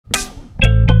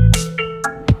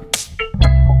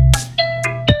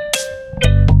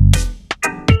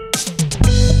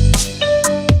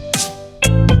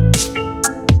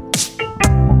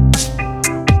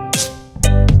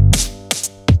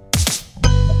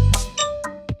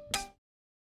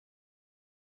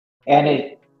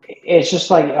And it's just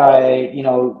like,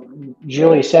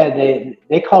 Julie said,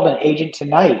 they called an agent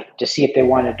tonight to see if they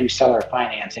want to do seller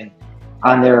financing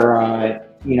on their,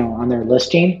 on their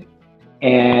listing.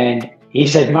 And he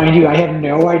said, mind you, I have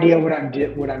no idea what I'm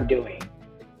doing,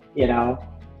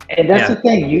 and that's the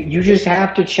thing. You just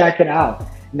have to check it out.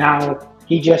 Now,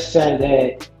 he just said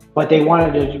that, but they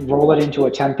wanted to roll it into a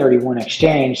 1031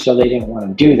 exchange, so they didn't want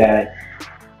to do that.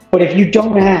 But if you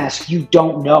don't ask, you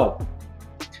don't know.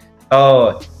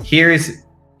 Oh, here's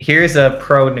a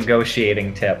pro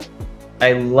negotiating tip.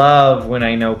 I love when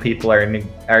I know people are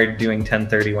doing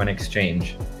 1031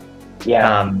 exchange.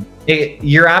 Yeah.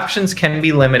 Your options can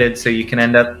be limited, so you can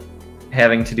end up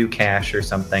having to do cash or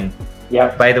something.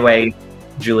 Yeah. By the way,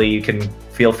 Julie, you can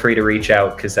feel free to reach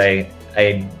out, because I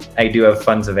do have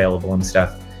funds available and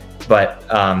stuff. But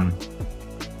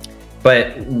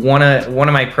one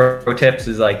of my pro tips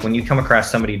is, like, when you come across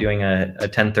somebody doing a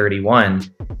 1031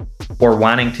 or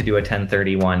wanting to do a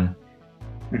 1031,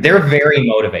 they're very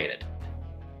motivated.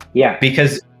 Yeah.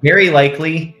 Because very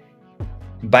likely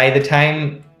by the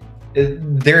time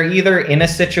they're either in a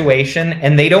situation,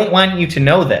 and they don't want you to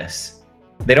know this.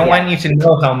 They don't want you to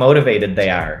know how motivated they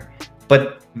are.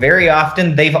 But very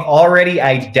often they've already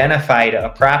identified a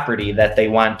property that they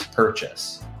want to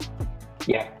purchase.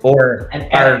 Yeah.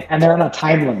 And they're on a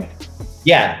time limit.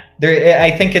 Yeah.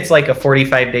 I think it's like a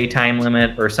 45-day time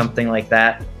limit or something like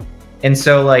that. And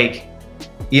so, like,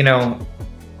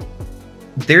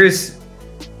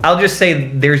 I'll just say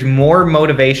there's more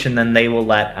motivation than they will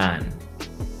let on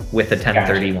with a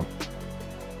 1031. Gotcha.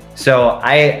 So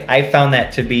I found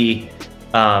that to be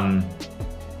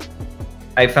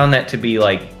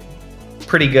like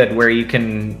pretty good, where you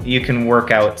can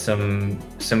work out some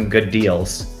good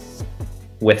deals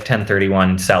with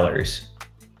 1031 sellers.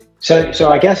 So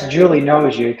I guess Julie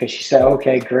knows you, because she said,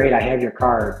 "Okay, great, I have your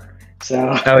card."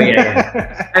 So. Oh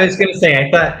yeah. I was gonna say,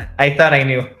 I thought I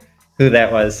knew who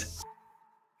that was.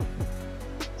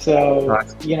 So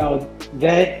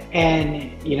that,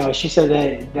 and she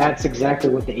said that's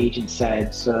exactly what the agent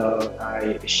said.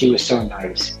 So she was so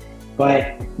nice.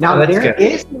 But now there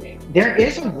is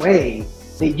a way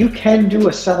that you can do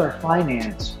a seller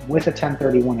finance with a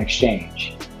 1031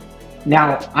 exchange.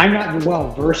 Now, I'm not well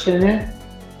versed in it.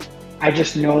 I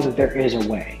just know that there is a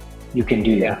way you can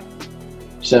do that.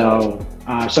 So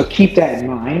keep that in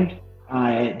mind.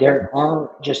 There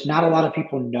are just not a lot of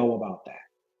people know about that.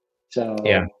 So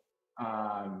yeah.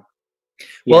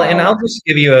 Well, and I'll just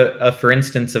give you a for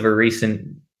instance of a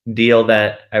recent deal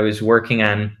that I was working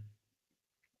on.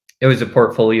 It was a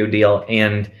portfolio deal,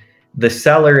 and the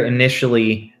seller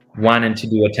initially wanted to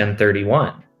do a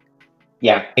 1031.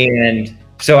 Yeah. And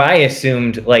so I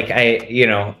assumed, like, I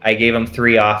gave him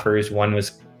 3 offers. One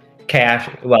was cash,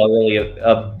 well, really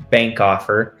a bank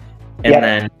offer. And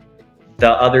then the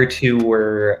other 2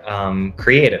 were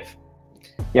creative.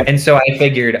 Yep. And so I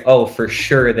figured, for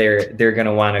sure they're going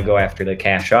to want to go after the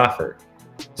cash offer.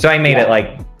 So I made it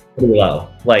like pretty low,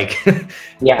 like,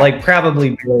 like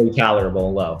probably really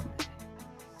tolerable low.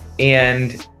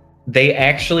 And they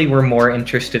actually were more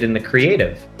interested in the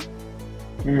creative.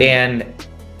 And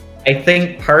I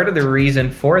think part of the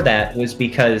reason for that was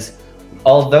because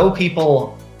although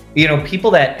people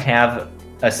that have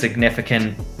a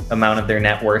significant amount of their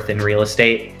net worth in real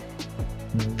estate,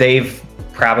 they've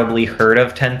probably heard of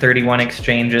 1031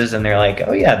 exchanges, and they're like,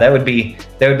 oh yeah, that would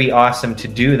be awesome to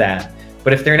do that.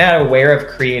 But if they're not aware of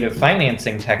creative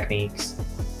financing techniques,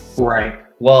 right,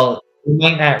 well, you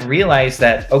might not realize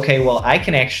that, okay, well, I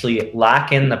can actually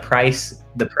lock in the price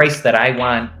that I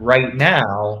want right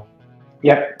now.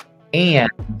 Yep. And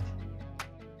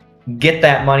get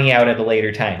that money out at a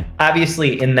later time.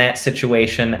 Obviously, in that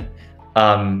situation,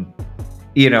 in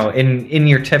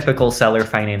your typical seller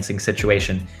financing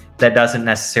situation, that doesn't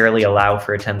necessarily allow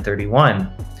for a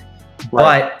 1031,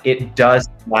 but it does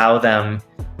allow them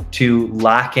to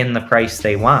lock in the price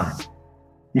they want.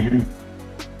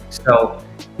 So,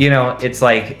 it's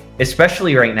like,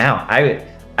 especially right now,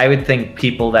 I would think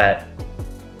people that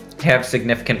have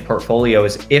significant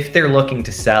portfolios, if they're looking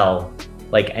to sell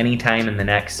like anytime in the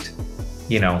next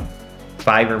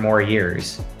 5 or more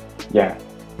years, I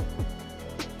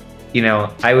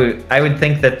would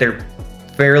think that they're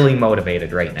fairly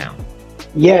motivated right now.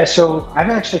 Yeah, so I've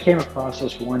actually came across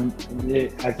this one.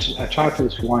 I talked to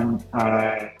this one,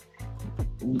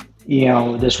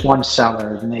 this one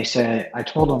seller, and they said, I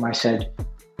told them, I said,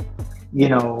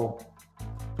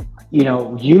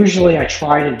 usually I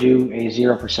try to do a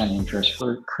 0% interest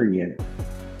for creative.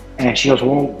 And she goes,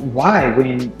 well, why?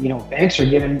 When, banks are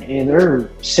giving, they're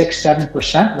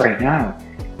 6-7% right now.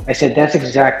 I said, that's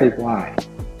exactly why.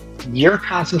 you're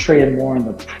concentrated more on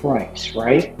the price,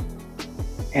 right?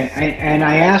 And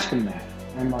I asked him that.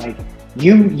 I'm like,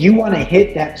 you want to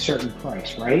hit that certain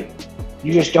price, right?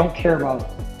 You just don't care about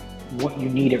what you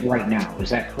need it right now. Is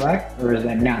that correct, or is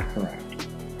that not correct?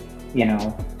 You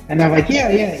know? And they're like,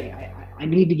 yeah, I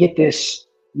need to get this,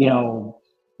 you know,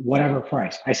 whatever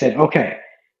price. I said, okay,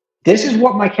 this is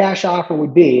what my cash offer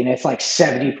would be, and it's like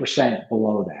 70%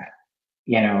 below that,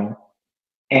 you know?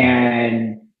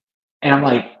 And I'm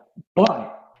like,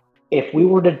 but if we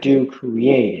were to do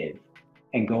creative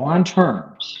and go on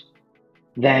terms,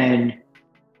 then,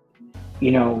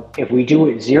 you know, if we do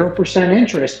it 0%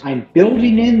 interest, I'm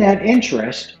building in that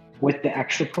interest with the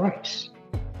extra price.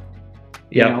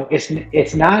 Yeah. You know,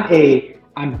 it's not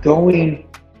I'm going,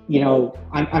 you know,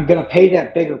 I'm going to pay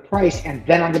that bigger price and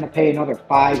then I'm going to pay another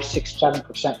 5, 6,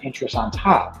 7% interest on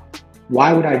top.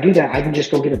 Why would I do that? I can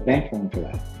just go get a bank loan for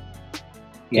that.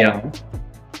 You know?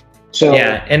 So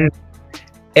yeah,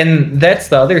 and that's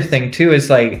the other thing too, is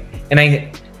like, and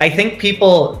I think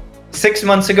people 6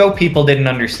 months ago, people didn't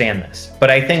understand this,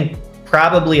 but I think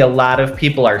probably a lot of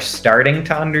people are starting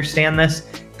to understand this,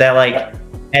 that like,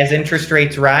 as interest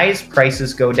rates rise,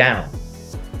 prices go down.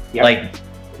 Yep. Like,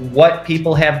 what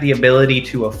people have the ability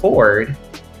to afford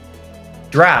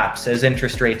drops as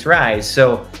interest rates rise.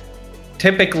 So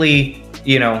typically,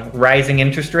 you know, rising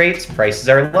interest rates, prices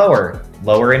are lower.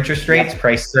 Lower interest rates,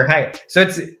 prices are higher. So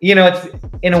it's, you know, it's,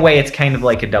 in a way, it's kind of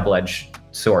like a double-edged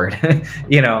sword,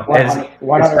 you know, as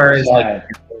far as like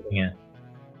it.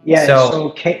 Yeah,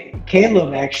 so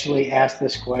Caleb actually asked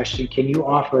this question: can you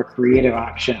offer a creative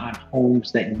option on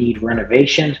homes that need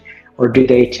renovations, or do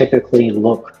they typically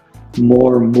look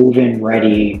more move-in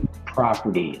ready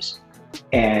properties?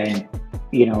 And,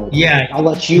 you know, I'll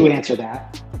let you answer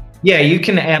that. Yeah, you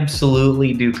can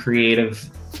absolutely do creative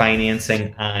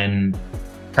financing on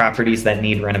properties that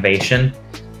need renovation.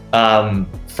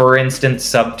 For instance,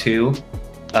 sub 2.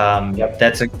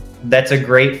 That's a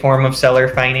great form of seller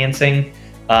financing.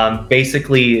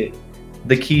 Basically,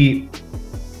 the key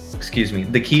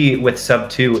with sub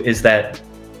 2 is that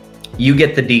you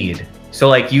get the deed. So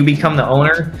like, you become the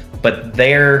owner, but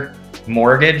their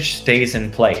mortgage stays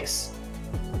in place.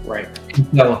 Right.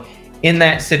 So in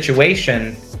that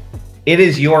situation, it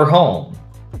is your home.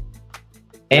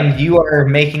 And you are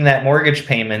making that mortgage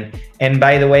payment. And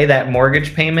by the way, that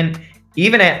mortgage payment,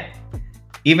 even at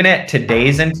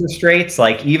today's interest rates,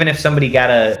 like even if somebody got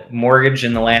a mortgage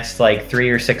in the last like 3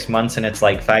 or 6 months and it's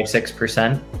like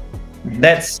 5-6%,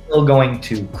 that's still going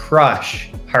to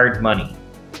crush hard money.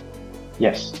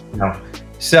 Yes. No.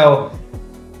 So,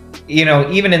 you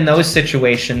know, even in those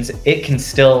situations, it can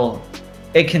still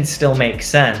make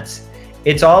sense.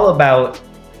 It's all about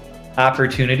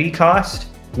opportunity cost,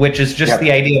 which is just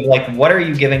the idea of like, what are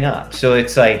you giving up? So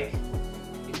it's like,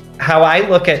 how I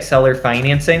look at seller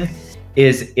financing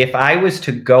is, if I was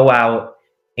to go out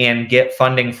and get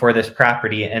funding for this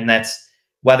property, and that's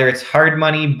whether it's hard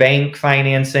money, bank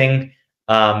financing,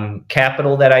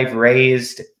 capital that I've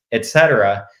raised,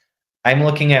 etc., I'm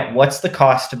looking at what's the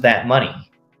cost of that money.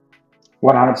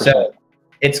 100%. So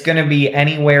it's going to be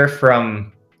anywhere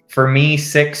from, for me,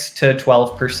 6 to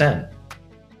 12%.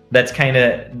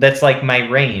 That's like my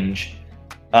range.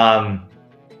 And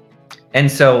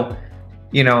so,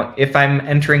 you know, if I'm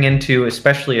entering into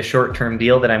especially a short-term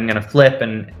deal that I'm going to flip,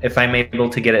 and if I'm able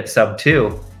to get it sub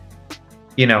 2,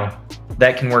 you know,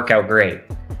 that can work out great.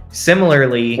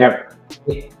 Similarly,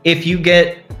 if you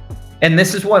get, and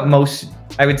this is what most,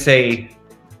 I would say,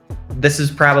 this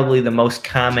is probably the most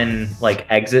common like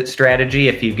exit strategy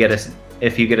if you get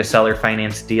a seller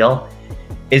finance deal,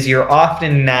 is you're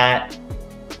often not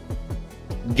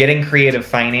getting creative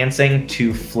financing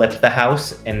to flip the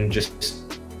house and just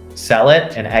sell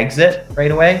it and exit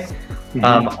right away.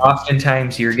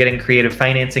 Oftentimes you're getting creative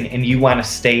financing and you want to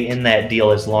stay in that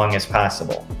deal as long as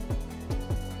possible.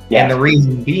 And the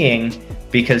reason being,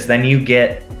 because then you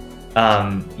get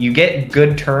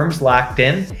good terms locked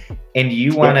in, and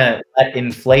you want to let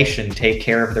inflation take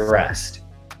care of the rest.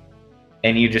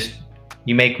 And you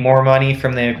make more money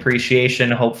from the appreciation,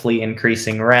 hopefully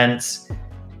increasing rents,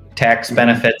 tax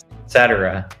benefits,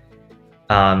 etc.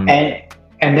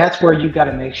 And that's where you got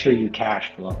to make sure you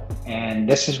cash flow. And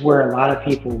this is where a lot of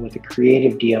people with the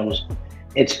creative deals,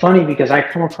 it's funny because I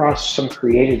come across some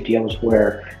creative deals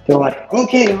where they're like,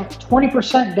 okay,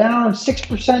 20% down,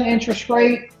 6% interest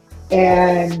rate,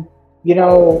 and you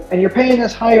know, and you're paying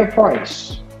this higher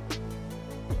price.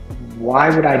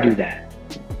 Why would I do that?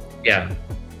 Yeah.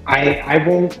 I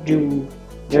won't do,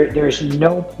 there's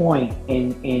no point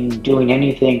in doing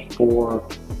anything for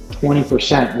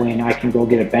 20% when I can go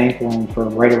get a bank loan for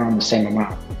right around the same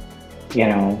amount, you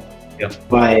know? Yeah.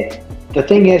 But the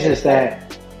thing is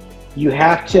that you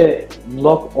have to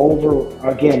look over,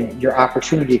 again, your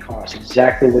opportunity cost,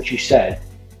 exactly what you said.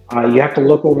 You have to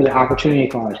look over the opportunity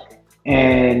cost.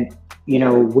 And, you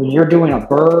know, when you're doing a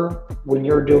BRRRR, when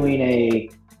you're doing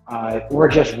or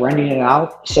just renting it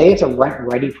out, say it's a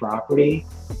rent-ready property.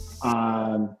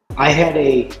 So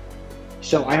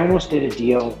I almost did a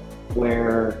deal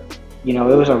where, you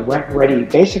know, it was a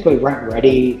basically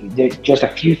rent-ready. Just a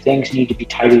few things need to be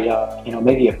tidied up, you know,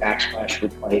 maybe a backsplash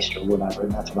replaced or whatever,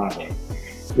 and that's about it,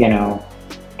 you know.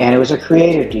 And it was a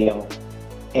creative deal.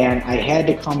 And I had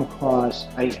to come across,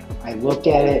 I looked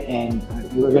at it, and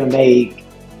we were going to make,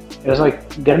 it was like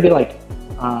going to be like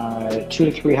 $200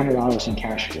 to $300 in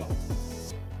cash flow.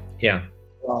 Yeah.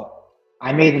 Well,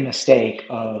 I made the mistake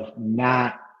of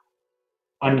not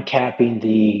uncapping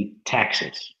the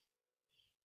taxes.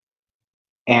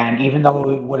 And even though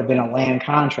it would have been a land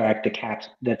contract,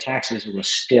 the taxes will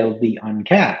still be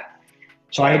uncapped.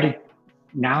 So I had to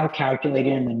now calculate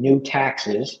in the new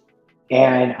taxes,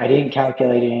 and I didn't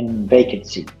calculate in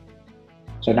vacancy.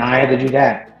 So now I had to do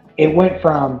that. It went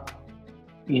from,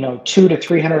 you know, $200 to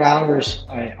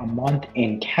 $300 a month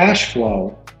in cash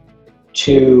flow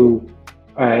to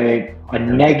a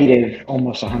negative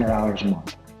almost $100 a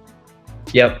month.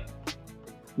 Yep.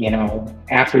 You know,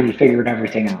 after you figured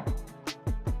everything out.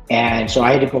 And so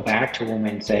I had to go back to him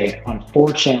and say,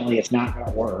 unfortunately, it's not going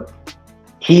to work.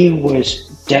 He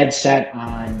was dead set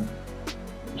on,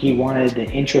 he wanted the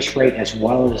interest rate as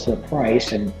well as the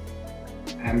price. And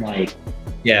I'm like,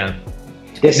 yeah,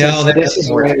 this is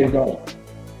where to go.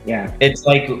 Yeah. It's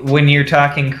like when you're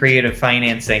talking creative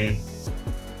financing,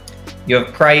 you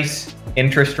have price,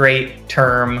 interest rate,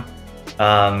 term,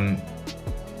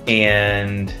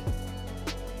 and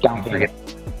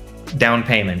down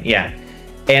payment. Yeah.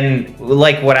 And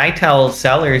like what I tell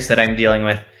sellers that I'm dealing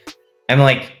with, I'm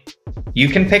like, you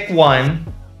can pick one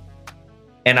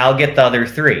and I'll get the other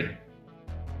three.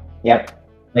 Yep.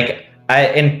 Like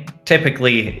and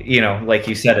typically, you know, like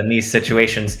you said, in these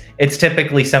situations, it's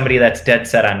typically somebody that's dead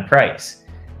set on price.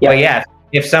 Yep. But yeah,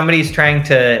 if somebody's trying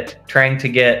to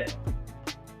get,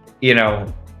 you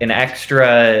know, an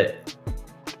extra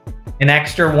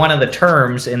one of the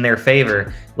terms in their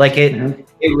favor, like it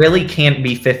really can't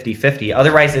be 50-50.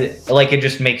 Otherwise, it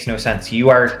just makes no sense. You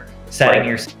are setting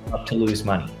yourself up to lose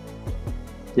money.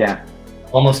 Yeah.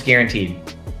 Almost guaranteed.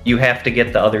 You have to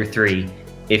get the other three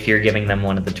if you're giving them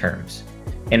one of the terms.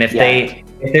 And if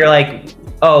they're like,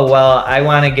 oh, well, I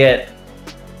want to get,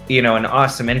 you know, an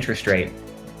awesome interest rate.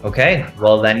 Okay,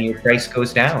 well then your price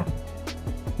goes down.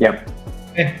 Yep.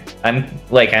 Okay.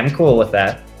 I'm cool with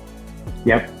that.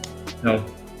 Yep. No.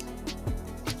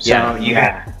 So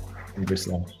yeah.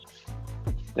 100%.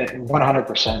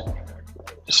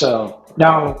 So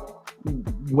now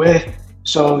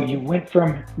so you went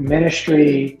from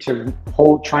ministry to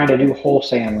trying to do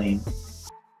wholesaling.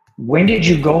 When did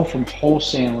you go from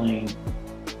wholesaling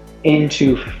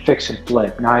into fix and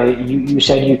flip? Now you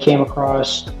said you came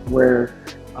across where,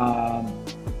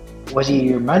 was he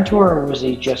your mentor or was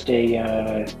he just he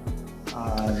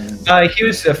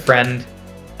was a friend.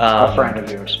 A friend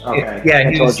of yours. Okay. Yeah,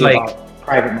 he was like about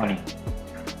private money.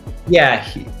 Yeah.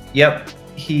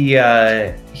 He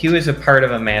was a part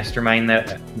of a mastermind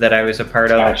that I was a part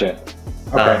of. Gotcha.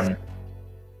 Okay.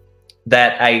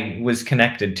 That I was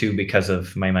connected to because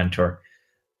of my mentor.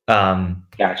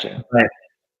 Gotcha. But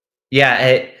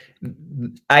yeah,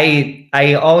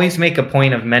 I always make a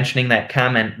point of mentioning that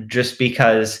comment just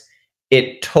because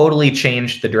it totally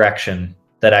changed the direction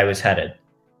that I was headed.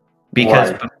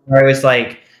 Because before I was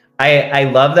like, I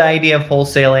love the idea of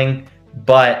wholesaling,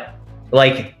 but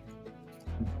like,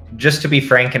 just to be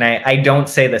frank, and I don't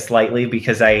say this lightly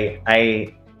because I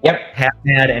have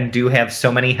had and do have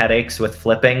so many headaches with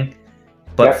flipping,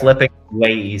 but flipping is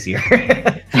way easier.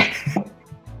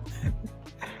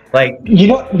 Like, you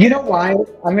know why?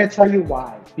 I'm going to tell you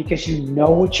why. Because you know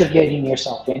what you're getting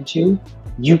yourself into.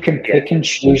 You can pick and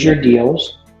choose your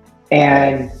deals,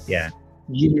 and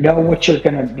you know what you're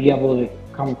going to be able to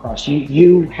come across.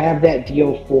 You have that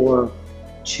deal for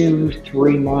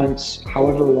 2-3 months,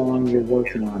 however long you're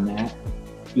working on that,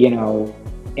 you know,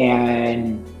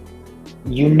 and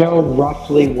you know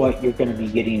roughly what you're going to be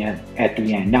getting at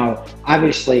the end. Now,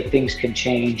 obviously things can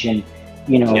change and,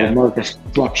 you know, markets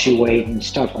fluctuate and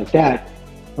stuff like that.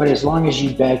 But as long as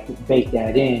you bake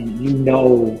that in, you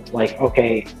know, like,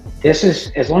 okay, this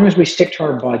is, as long as we stick to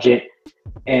our budget,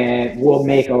 and we'll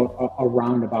make a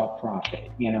roundabout profit,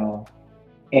 you know.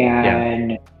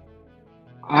 And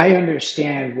I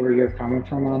understand where you're coming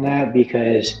from on that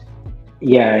because,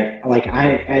 like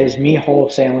as me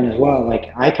wholesaling as well,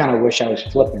 like I kind of wish I was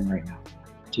flipping right now.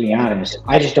 to be honest.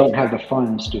 I just don't have the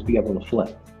funds to be able to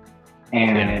flip.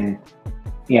 And,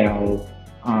 you know,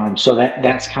 so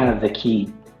that's kind of the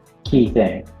key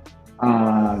thing.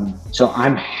 So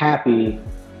I'm happy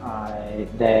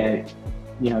that,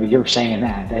 you know, you're saying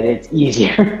that it's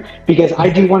easier because I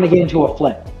do want to get into a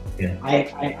flip. Yeah.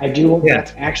 I do. Yeah.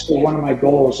 That's actually one of my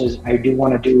goals is I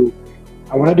want to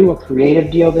do a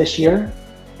creative deal this year,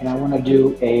 and I want to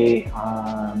do a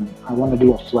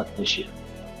flip this year.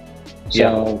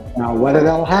 So now whether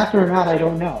that'll happen or not, I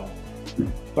don't know.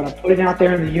 But I'm putting it out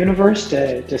there in the universe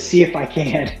to see if I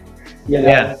can. You know?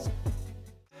 Yeah.